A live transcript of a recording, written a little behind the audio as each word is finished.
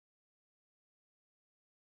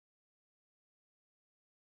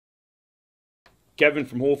Kevin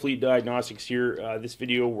from Whole Fleet Diagnostics here. This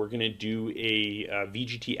video we're going to do a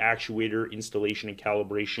VGT actuator installation and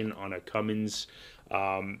calibration on a Cummins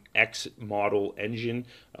X model engine.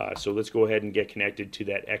 So let's go ahead and get connected to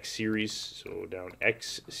that X series. So down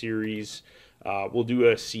X series. We'll do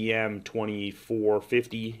a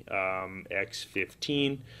CM2350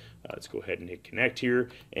 X15. Let's go ahead and hit connect here.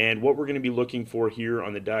 And what we're going to be looking for here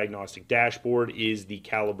on the diagnostic dashboard is the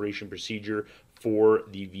calibration procedure for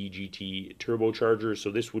the VGT turbocharger.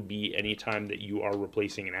 So this would be any time that you are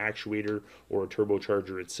replacing an actuator or a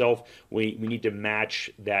turbocharger itself. We need to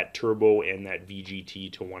match that turbo and that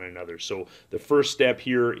VGT to one another. So the first step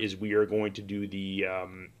here is we are going to do the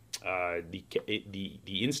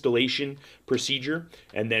installation procedure,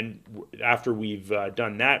 and then after we've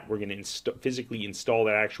done that, we're going to physically install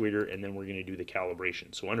that actuator, and then we're going to do the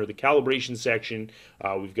calibration. So under the calibration section,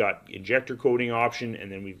 we've got injector coating option,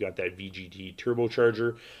 and then we've got that VGT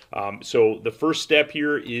turbocharger. So the first step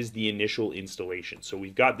here is the initial installation. So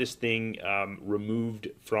we've got this thing removed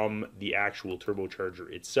from the actual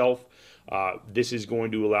turbocharger itself. This is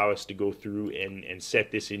going to allow us to go through and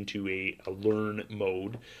set this into a learn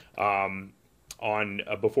mode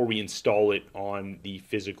before we install it on the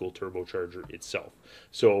physical turbocharger itself.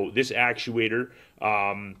 So this actuator,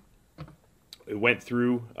 it went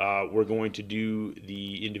through. We're going to do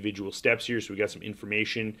the individual steps here. So we got some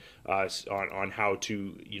information on how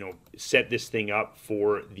to set this thing up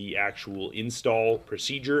for the actual install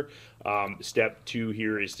procedure. Step 2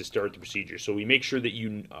 here is to start the procedure. So we make sure that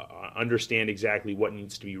you understand exactly what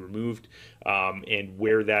needs to be removed and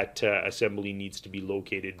where that assembly needs to be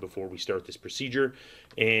located before we start this procedure.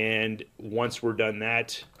 And once we're done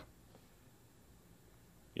that,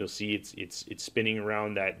 you'll see it's spinning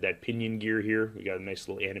around that pinion gear here. We got a nice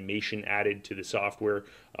little animation added to the software,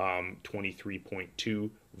 23.2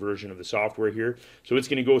 version of the software here. So it's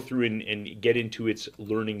going to go through and get into its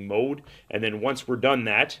learning mode. And then once we're done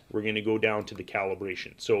that, we're going to go down to the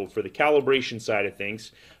calibration. So for the calibration side of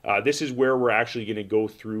things, this is where we're actually going to go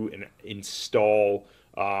through and install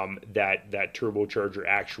that turbocharger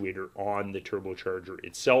actuator on the turbocharger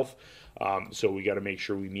itself. So we got to make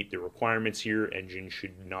sure we meet the requirements here. Engine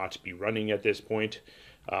should not be running at this point.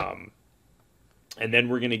 And then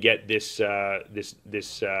we're going to get this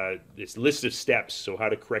list of steps. So how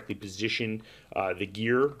to correctly position the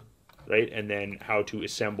gear, right, and then how to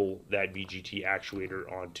assemble that VGT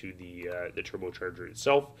actuator onto the turbocharger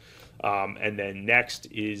itself. And then next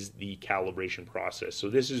is the calibration process. So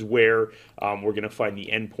this is where we're going to find the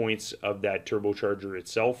endpoints of that turbocharger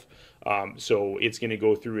itself. So it's going to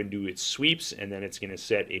go through and do its sweeps, and then it's going to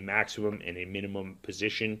set a maximum and a minimum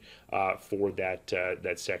position for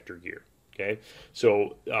that sector gear. Okay,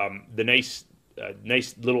 so the nice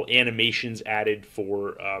little animations added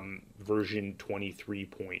for version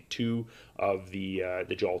 23.2 of the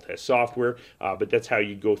JAWL test software, but that's how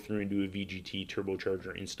you go through and do a VGT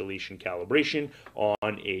turbocharger installation calibration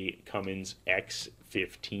on a Cummins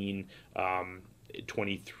X15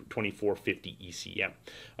 2450 ECM.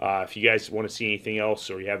 If you guys want to see anything else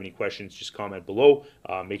or you have any questions, just comment below.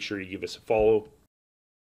 Make sure you give us a follow.